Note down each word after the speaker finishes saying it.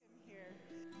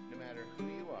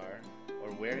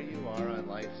where you are on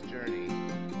life's journey,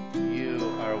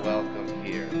 you are welcome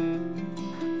here.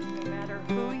 No matter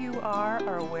who you are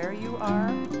or where you are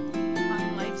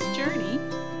on life's journey,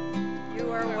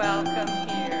 you are welcome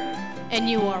here. And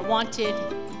you are wanted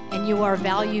and you are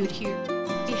valued here.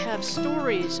 We have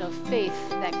stories of faith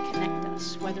that connect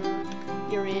us, whether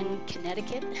you're in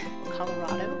Connecticut,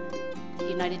 Colorado, the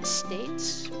United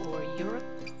States, or Europe,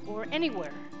 or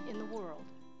anywhere in the world.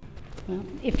 Well,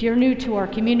 if you're new to our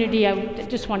community, I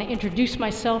just want to introduce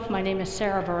myself. My name is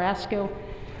Sarah Verasco.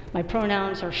 My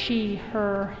pronouns are she,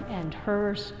 her, and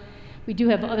hers. We do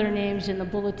have other names in the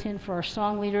bulletin for our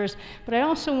song leaders, but I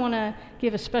also want to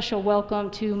give a special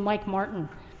welcome to Mike Martin.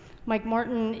 Mike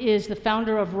Martin is the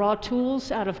founder of Raw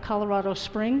Tools out of Colorado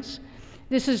Springs.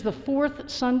 This is the fourth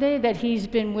Sunday that he's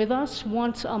been with us,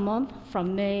 once a month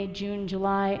from May, June,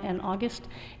 July, and August.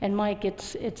 And Mike,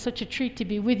 it's such a treat to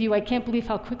be with you. I can't believe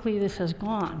how quickly this has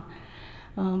gone.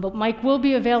 But Mike will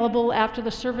be available after the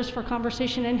service for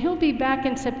conversation, and he'll be back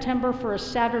in September for a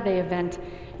Saturday event,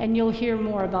 and you'll hear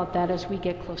more about that as we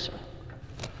get closer.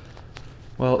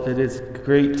 Well, it is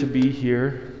great to be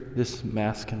here. This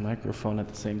mask and microphone at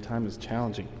the same time is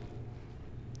challenging.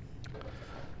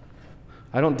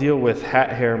 I don't deal with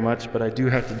hat hair much, but I do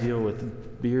have to deal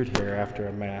with beard hair after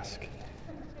a mask.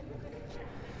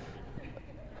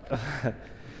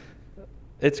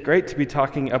 It's great to be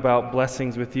talking about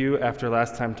blessings with you after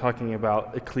last time talking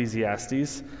about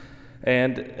Ecclesiastes.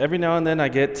 And every now and then I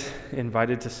get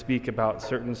invited to speak about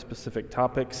certain specific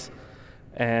topics,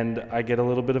 and I get a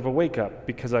little bit of a wake up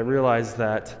because I realize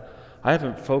that I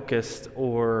haven't focused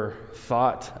or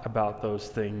thought about those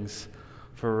things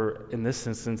for, in this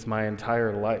instance, my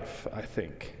entire life, I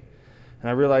think. And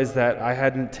I realized that I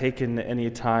hadn't taken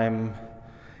any time,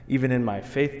 even in my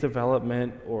faith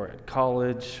development or at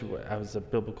college. I was a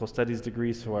biblical studies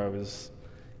degree, so I was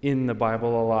in the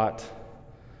Bible a lot.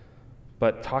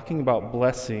 But talking about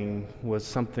blessing was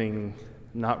something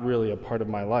not really a part of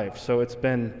my life. So it's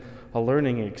been a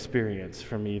learning experience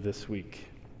for me this week.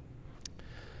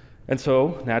 And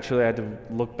so, naturally, I had to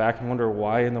look back and wonder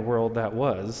why in the world that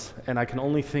was. And I can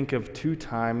only think of two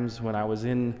times when I was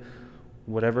in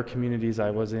whatever communities I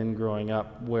was in growing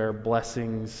up where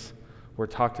blessings were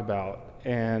talked about.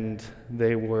 And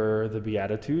they were the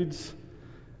Beatitudes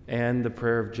and the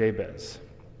prayer of Jabez.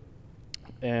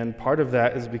 And part of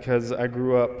that is because I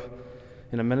grew up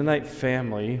in a Mennonite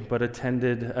family, but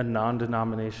attended a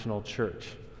non-denominational church.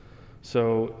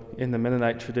 So in the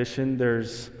Mennonite tradition,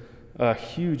 there's a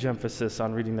huge emphasis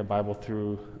on reading the Bible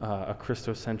through a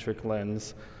Christocentric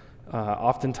lens,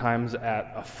 oftentimes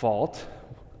at a fault.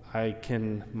 I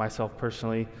can, myself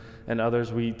personally, and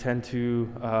others, we tend to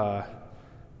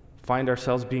find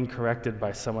ourselves being corrected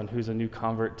by someone who's a new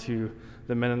convert to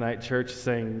the Mennonite church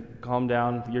saying, calm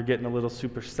down, you're getting a little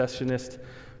supersessionist,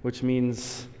 which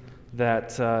means that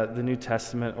the New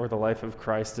Testament or the life of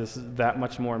Christ is that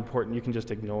much more important. You can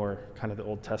just ignore kind of the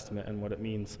Old Testament and what it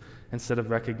means instead of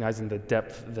recognizing the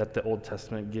depth that the Old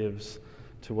Testament gives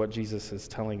to what Jesus is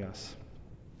telling us.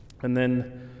 And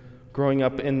then growing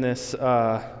up in this,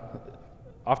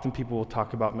 often people will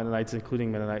talk about Mennonites,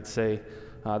 including Mennonites, say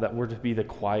that we're to be the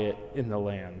quiet in the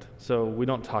land. So we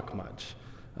don't talk much.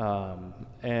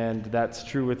 And that's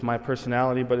true with my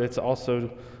personality, but it's also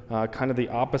kind of the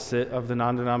opposite of the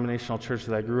non-denominational church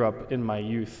that I grew up in my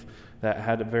youth that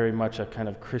had very much a kind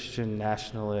of Christian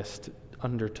nationalist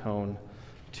undertone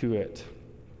to it.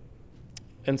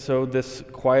 And so this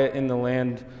quiet in the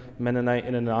land Mennonite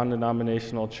in a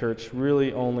non-denominational church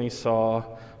really only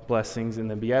saw blessings in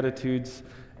the Beatitudes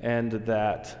and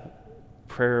that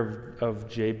prayer of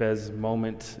Jabez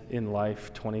moment in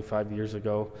life 25 years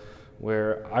ago,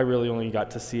 where I really only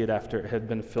got to see it after it had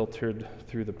been filtered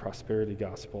through the prosperity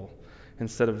gospel,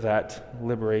 instead of that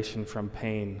liberation from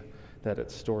pain that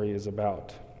its story is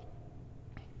about.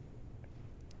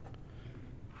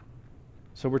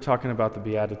 So we're talking about the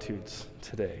Beatitudes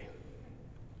today.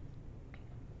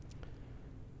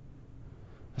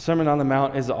 The Sermon on the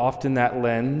Mount is often that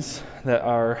lens that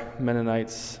our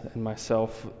Mennonites and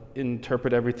myself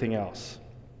interpret everything else.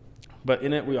 But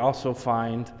in it we also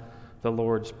find the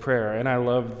Lord's Prayer. And I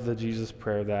love the Jesus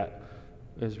prayer that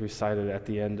is recited at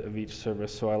the end of each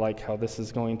service. So I like how this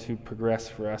is going to progress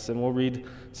for us. And we'll read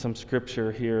some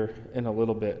scripture here in a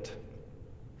little bit.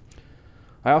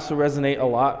 I also resonate a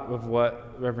lot with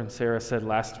what Reverend Sarah said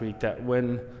last week, that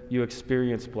when you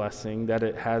experience blessing, that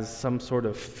it has some sort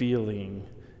of feeling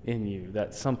in you,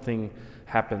 that something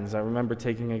happens. I remember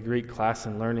taking a Greek class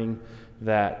and learning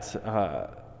that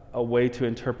a way to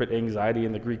interpret anxiety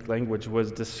in the Greek language was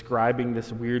describing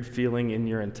this weird feeling in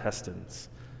your intestines,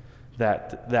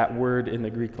 that word in the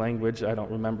Greek language, I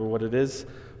don't remember what it is,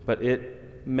 but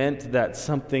it meant that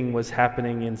something was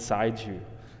happening inside you.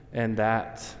 And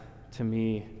that, to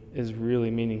me, is really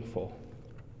meaningful.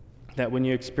 That when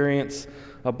you experience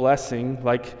a blessing,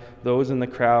 like those in the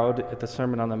crowd at the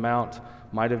Sermon on the Mount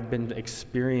might have been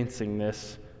experiencing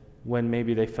this when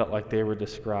maybe they felt like they were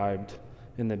described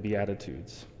in the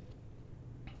Beatitudes.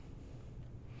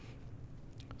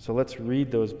 So let's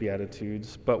read those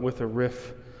Beatitudes, but with a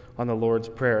riff on the Lord's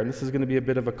Prayer. And this is going to be a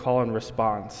bit of a call and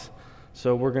response.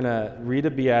 So we're going to read a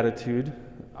Beatitude.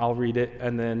 I'll read it,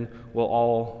 and then we'll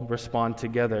all respond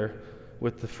together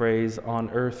with the phrase, "On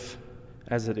earth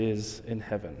as it is in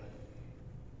heaven."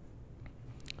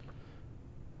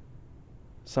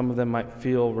 Some of them might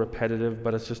feel repetitive,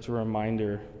 but it's just a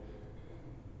reminder,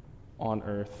 on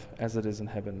earth as it is in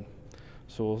heaven.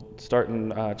 So we'll start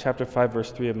in chapter 5,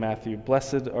 verse 3 of Matthew.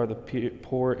 "Blessed are the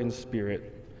poor in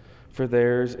spirit, for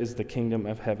theirs is the kingdom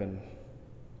of heaven.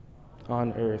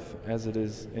 On earth as it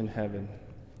is in heaven.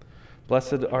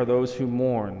 Blessed are those who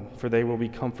mourn, for they will be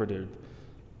comforted.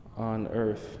 On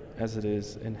earth as it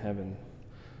is in heaven.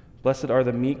 Blessed are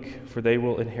the meek, for they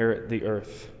will inherit the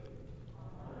earth.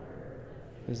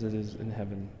 As it is in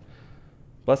heaven.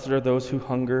 Blessed are those who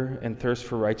hunger and thirst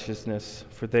for righteousness,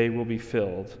 for they will be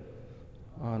filled.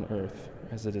 On earth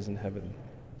as it is in heaven.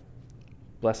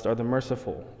 Blessed are the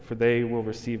merciful, for they will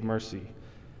receive mercy.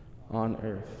 On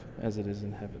earth as it is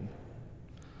in heaven.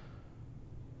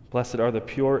 Blessed are the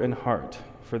pure in heart,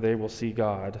 for they will see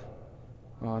God.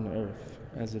 On earth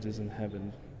as it is in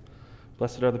heaven.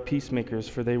 Blessed are the peacemakers,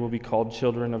 for they will be called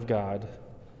children of God.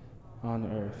 On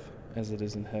earth as it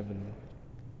is in heaven.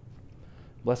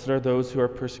 Blessed are those who are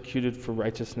persecuted for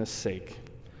righteousness' sake,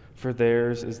 for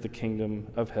theirs is the kingdom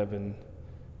of heaven.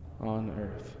 On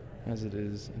earth as it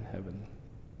is in heaven."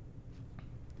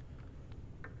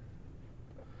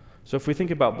 So if we think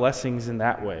about blessings in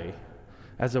that way,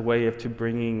 as a way of to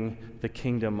bringing the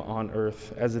kingdom on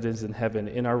earth as it is in heaven,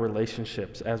 in our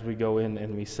relationships, as we go in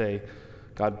and we say,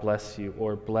 "God bless you,"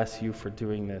 or "Bless you for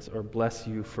doing this," or "Bless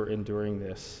you for enduring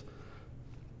this,"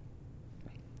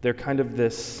 they're kind of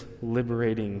this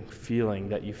liberating feeling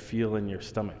that you feel in your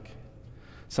stomach.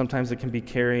 Sometimes it can be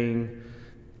carrying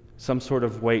some sort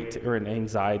of weight or an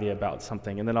anxiety about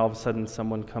something, and then all of a sudden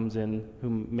someone comes in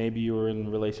whom maybe you were in a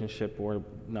relationship or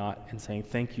not, and saying,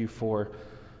 "Thank you for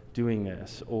doing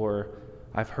this," or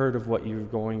 "I've heard of what you're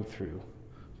going through.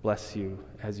 Bless you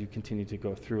as you continue to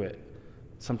go through it."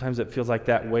 Sometimes it feels like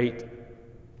that weight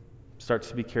starts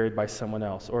to be carried by someone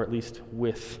else, or at least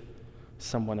with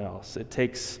someone else. It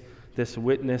takes this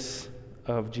witness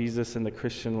of Jesus in the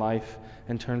Christian life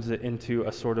and turns it into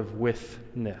a sort of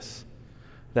withness,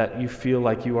 that you feel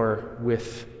like you are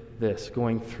with this,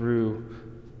 going through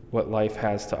what life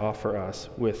has to offer us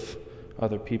with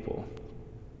other people.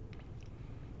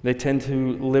 They tend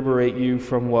to liberate you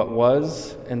from what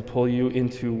was and pull you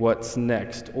into what's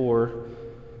next, or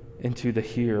into the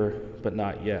here but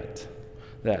not yet,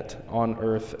 that on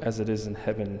earth as it is in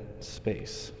heaven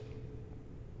space.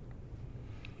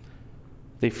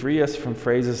 They free us from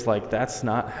phrases like, "That's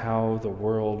not how the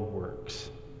world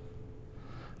works."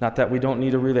 Not that we don't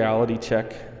need a reality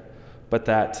check, but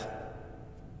that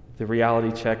the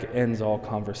reality check ends all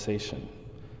conversation,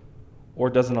 or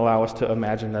doesn't allow us to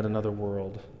imagine that another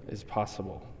world is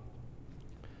possible.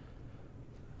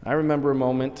 I remember a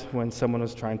moment when someone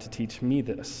was trying to teach me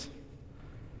this.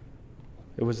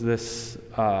 It was this,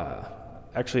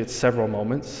 actually it's several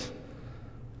moments.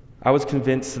 I was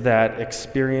convinced that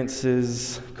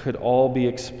experiences could all be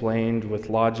explained with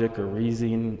logic or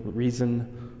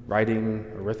reason, writing,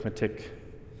 arithmetic.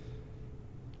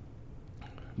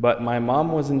 But my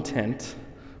mom was intent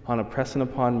on impressing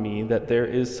upon me that there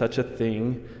is such a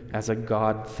thing as a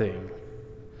God thing.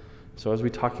 So as we're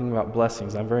talking about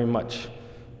blessings, I'm very much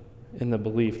in the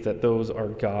belief that those are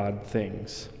God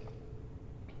things.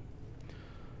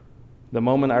 The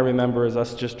moment I remember is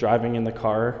us just driving in the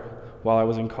car while I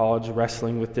was in college,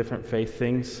 wrestling with different faith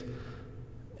things,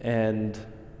 and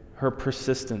her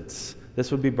persistence.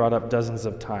 This would be brought up dozens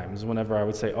of times whenever I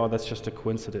would say, "Oh, that's just a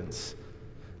coincidence."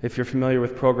 If you're familiar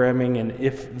with programming and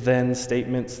if-then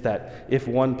statements, that if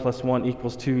 1 + 1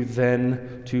 = 2,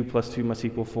 then 2 + 2 must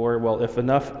equal 4. Well, if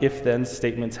enough if-then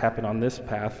statements happen on this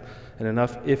path, and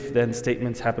enough if-then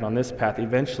statements happen on this path,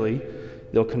 eventually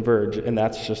they'll converge, and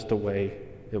that's just the way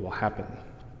it will happen.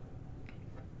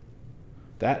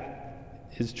 That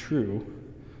is true,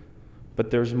 but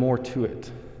there's more to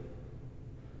it.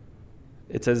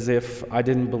 It's as if I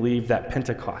didn't believe that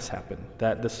Pentecost happened,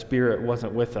 that the Spirit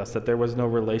wasn't with us, that there was no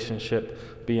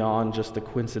relationship beyond just the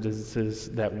coincidences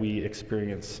that we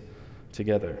experience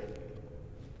together.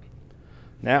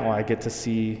 Now I get to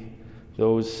see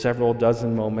those several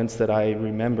dozen moments that I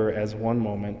remember as one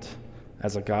moment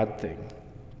as a God thing.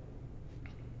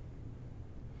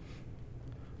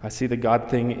 I see the God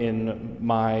thing in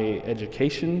my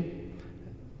education,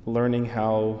 learning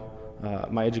how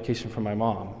my education from my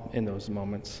mom in those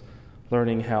moments,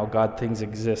 learning how God things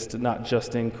exist, not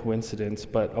just in coincidence,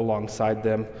 but alongside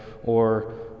them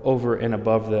or over and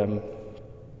above them.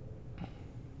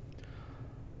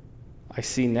 I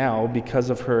see now, because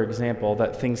of her example,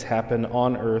 that things happen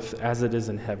on earth as it is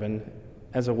in heaven,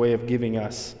 as a way of giving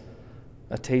us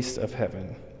a taste of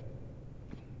heaven.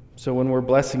 So when we're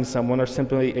blessing someone or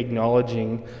simply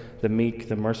acknowledging the meek,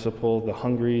 the merciful, the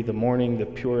hungry, the mourning, the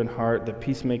pure in heart, the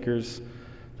peacemakers,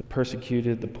 the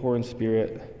persecuted, the poor in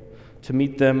spirit, to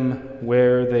meet them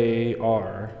where they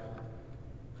are,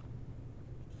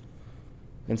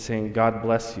 and saying, God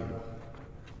bless you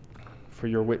for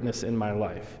your witness in my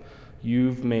life.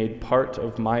 You've made part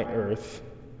of my earth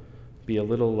be a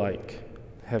little like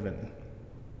heaven.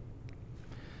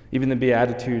 Even the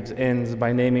Beatitudes ends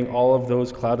by naming all of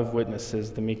those cloud of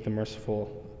witnesses, the meek, the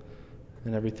merciful,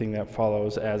 and everything that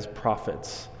follows, as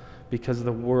prophets. Because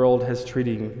the world has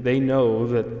they know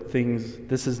that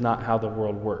this is not how the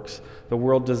world works. The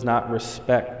world does not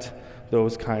respect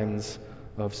those kinds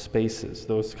of spaces,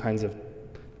 those kinds of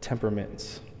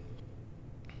temperaments.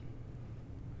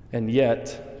 And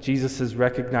yet, Jesus is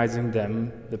recognizing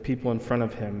them, the people in front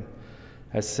of him,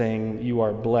 as saying, you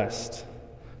are blessed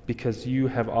because you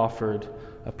have offered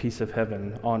a piece of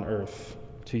heaven on earth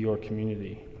to your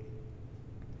community.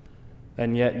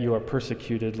 And yet you are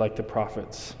persecuted like the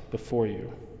prophets before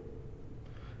you.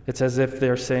 It's as if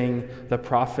they're saying the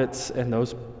prophets and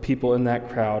those people in that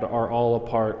crowd are all a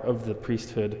part of the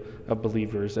priesthood of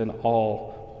believers and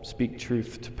all speak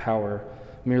truth to power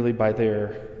merely by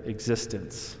their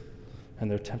existence and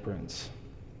their temperance.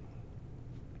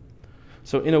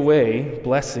 So in a way,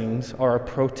 blessings are a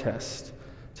protest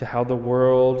to how the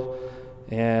world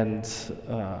and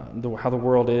how the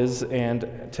world is,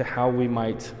 and to how we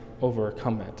might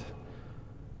overcome it.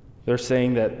 They're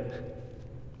saying that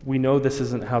we know this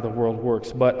isn't how the world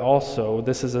works, but also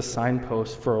this is a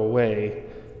signpost for a way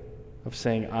of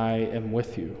saying, I am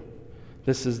with you.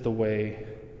 This is the way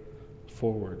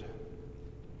forward.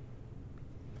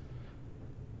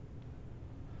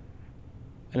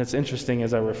 And it's interesting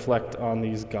as I reflect on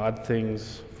these God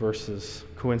things versus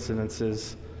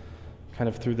coincidences, kind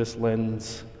of through this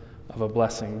lens of a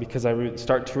blessing, because I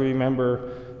start to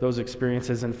remember those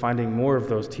experiences and finding more of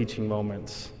those teaching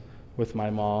moments with my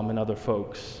mom and other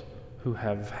folks who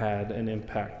have had an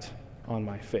impact on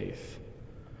my faith.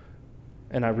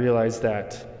 And I realize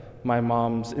that my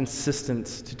mom's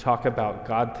insistence to talk about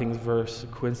God things versus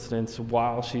coincidence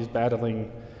while she's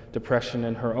battling depression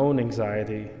and her own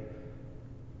anxiety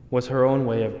was her own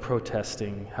way of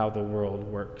protesting how the world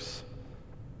works.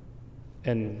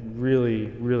 And really,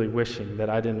 really wishing that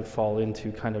I didn't fall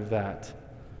into kind of that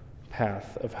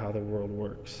path of how the world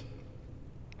works.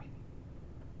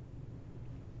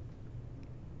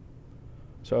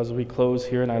 So as we close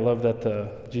here, and I love that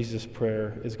the Jesus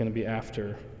prayer is going to be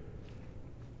after.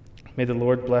 May the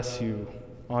Lord bless you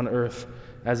on earth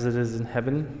as it is in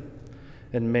heaven,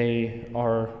 and may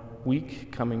our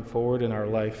week coming forward in our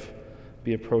life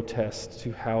be a protest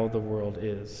to how the world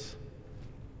is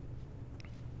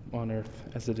on earth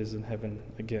as it is in heaven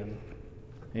again.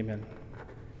 Amen.